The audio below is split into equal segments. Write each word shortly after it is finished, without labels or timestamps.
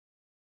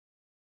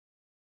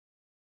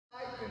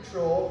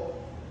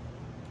control,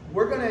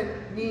 we're gonna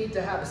need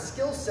to have a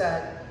skill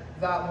set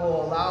that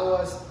will allow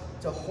us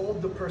to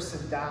hold the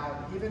person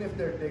down, even if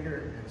they're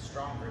bigger and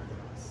stronger than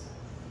us.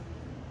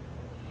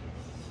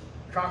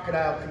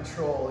 Crocodile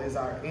control is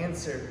our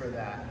answer for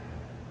that.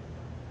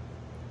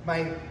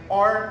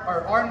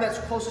 Our arm that's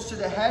closest to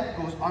the head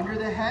goes under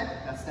the head,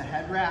 that's the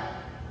head wrap.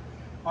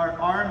 Our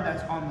arm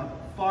that's on the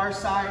far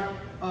side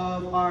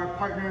of our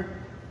partner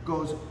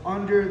goes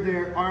under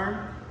their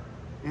arm,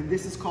 and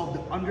this is called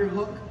the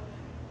underhook.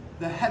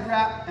 The head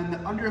wrap and the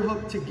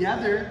underhook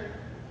together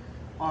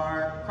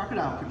are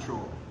crocodile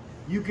control.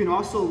 You can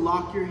also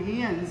lock your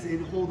hands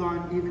and hold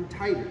on even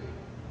tighter.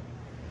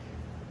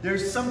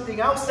 There's something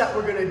else that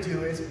we're gonna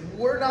do is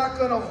we're not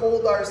gonna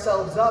hold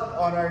ourselves up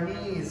on our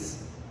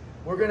knees.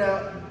 We're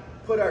gonna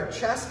put our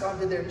chest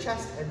onto their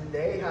chest and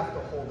they have to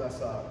hold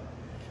us up.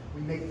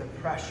 We make the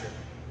pressure.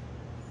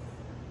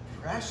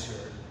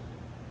 Pressure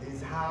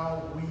is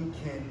how we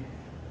can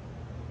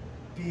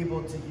be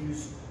able to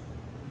use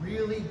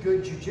really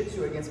good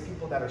jiu-jitsu against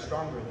people that are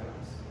stronger than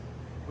us.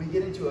 We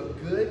get into a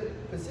good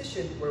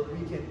position where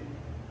we can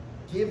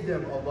give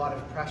them a lot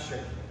of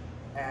pressure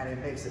and it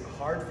makes it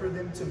hard for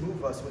them to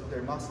move us with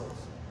their muscles.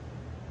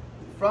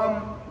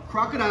 From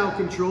crocodile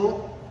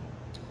control,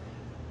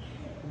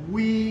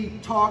 we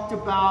talked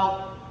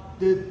about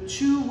the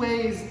two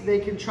ways they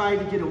can try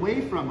to get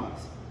away from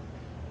us.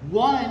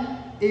 One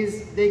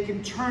is they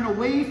can turn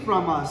away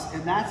from us,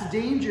 and that's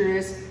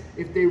dangerous.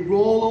 If they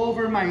roll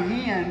over my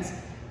hands,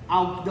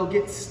 they'll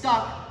get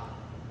stuck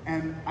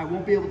and I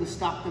won't be able to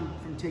stop them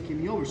from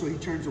taking me over. So he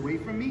turns away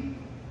from me.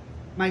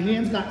 My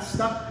hands got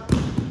stuck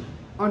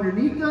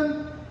underneath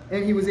them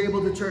and he was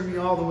able to turn me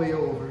all the way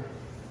over.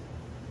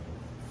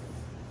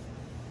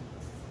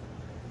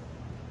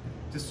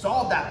 To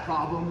solve that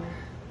problem,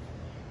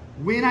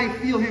 when I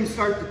feel him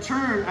start to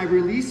turn, I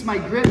release my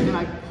grip and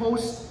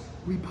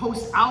we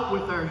post out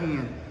with our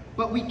hand.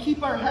 But we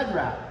keep our head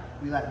wrap.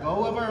 We let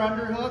go of our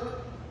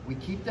underhook, we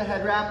keep the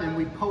head wrap, and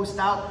we post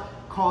out,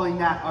 calling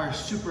that our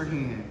super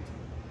hand.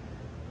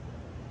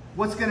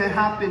 What's gonna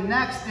happen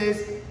next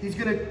is he's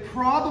gonna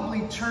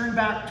probably turn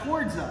back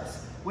towards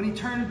us. When he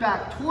turns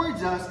back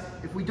towards us,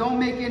 if we don't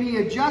make any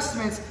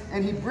adjustments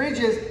and he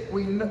bridges,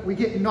 we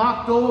get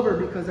knocked over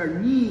because our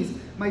knees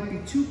might be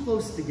too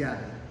close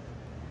together.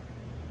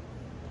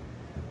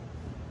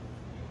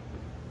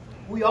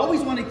 We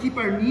always want to keep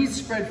our knees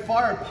spread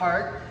far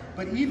apart,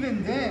 but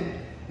even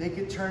then, they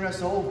could turn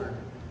us over.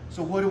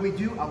 So what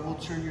do? I will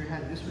turn your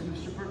head this way,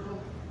 Mr. Purple.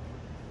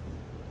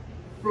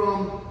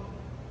 From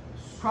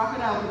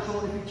crocodile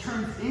control, if he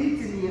turns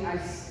into me,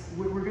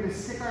 we're going to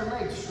stick our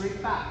legs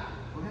straight back.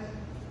 Okay?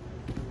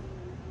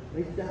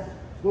 Like that.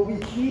 But we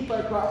keep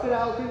our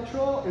crocodile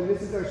control, and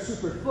this is our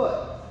super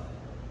foot.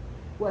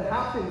 What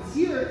happens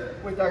here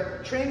with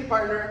our training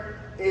partner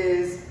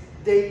is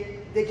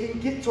they can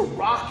get to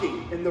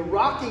rocking, and the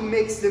rocking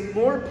makes them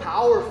more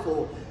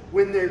powerful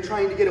when they're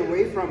trying to get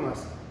away from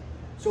us.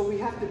 So we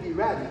have to be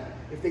ready.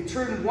 If they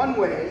turn one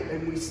way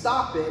and we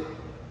stop it,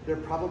 they're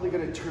probably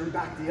going to turn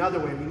back the other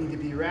way. We need to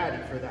be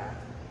ready for that.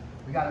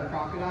 We got our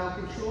crocodile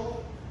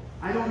control.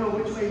 I don't know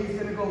which way he's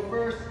going to go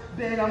first.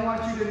 Ben, I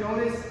want you to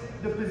notice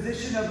the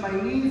position of my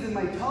knees and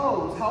my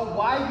toes, how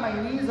wide my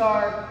knees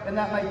are, and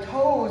that my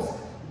toes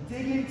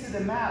dig into the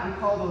mat. We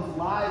call those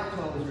live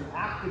toes or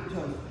active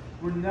toes.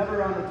 We're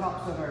never on the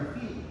tops of our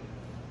feet.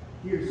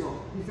 Here,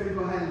 so he's going to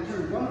go ahead and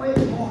turn one way.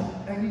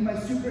 Oh, I need my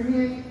super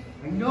hand.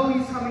 I know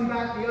he's coming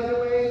back the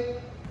other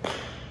way.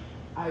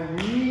 I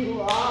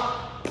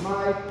relock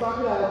my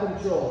crocodile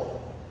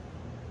control.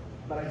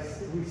 But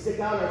we stick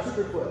out our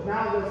super foot.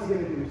 Now what's he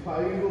going to do? He's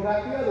probably going to go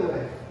back the other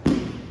way.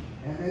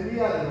 And then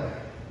the other way.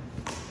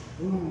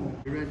 Ooh.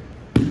 You ready?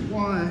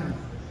 1,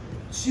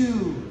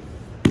 2,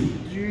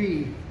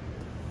 3,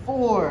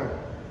 4.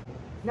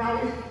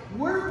 Now if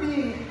we're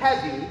being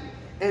heavy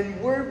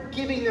and we're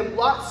giving them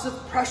lots of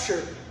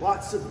pressure,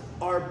 lots of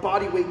our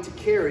body weight to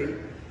carry,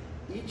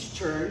 each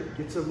turn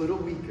gets a little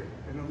weaker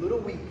and a little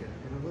weaker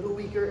and a little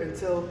weaker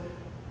until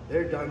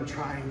they're done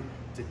trying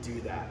to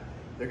do that.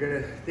 They're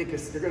gonna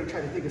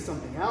try to think of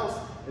something else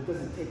that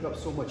doesn't take up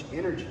so much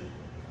energy.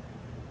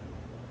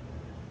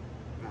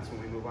 And that's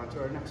when we move on to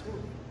our next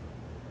move.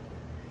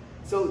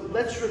 So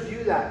let's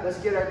review that. Let's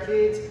get our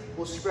kids,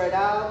 we'll spread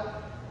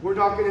out. We're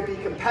not gonna be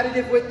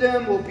competitive with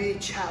them.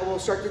 We'll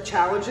start to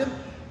challenge them.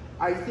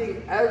 I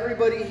think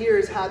everybody here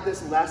has had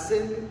this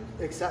lesson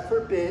except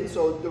for Ben,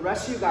 so the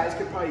rest of you guys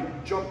can probably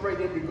jump right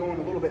into going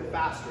a little bit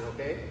faster,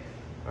 okay?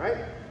 All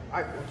right,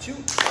 1, 2.